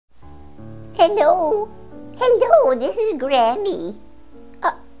Hello. Hello, this is Granny.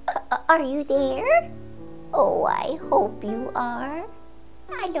 Are you there? Oh, I hope you are.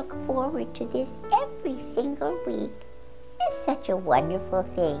 I look forward to this every single week. It's such a wonderful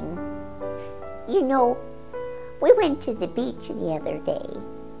thing. You know, we went to the beach the other day.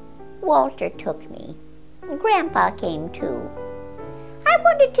 Walter took me. Grandpa came too. I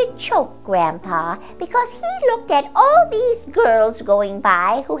wanted to choke Grandpa because he looked at all these girls going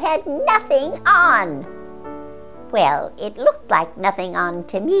by who had nothing on. Well, it looked like nothing on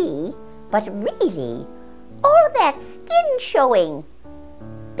to me, but really, all of that skin showing,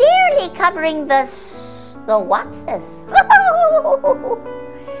 barely covering the what's-this.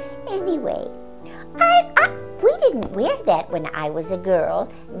 Anyway, we didn't wear that when I was a girl.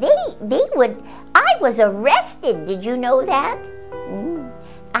 I was arrested. Did you know that?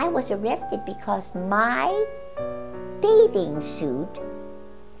 I was arrested because my bathing suit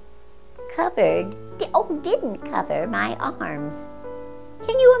didn't cover my arms.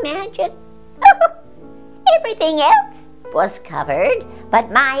 Can you imagine? Everything else was covered,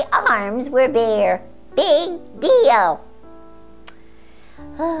 but my arms were bare. Big deal.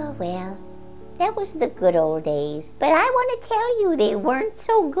 Oh, well, that was the good old days. But I want to tell you, they weren't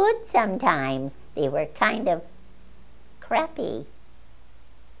so good sometimes. They were kind of crappy.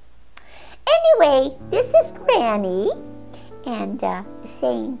 Anyway, this is Granny, and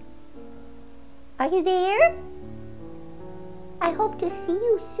saying, are you there? I hope to see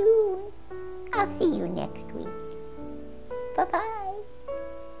you soon. I'll see you next week. Bye-bye.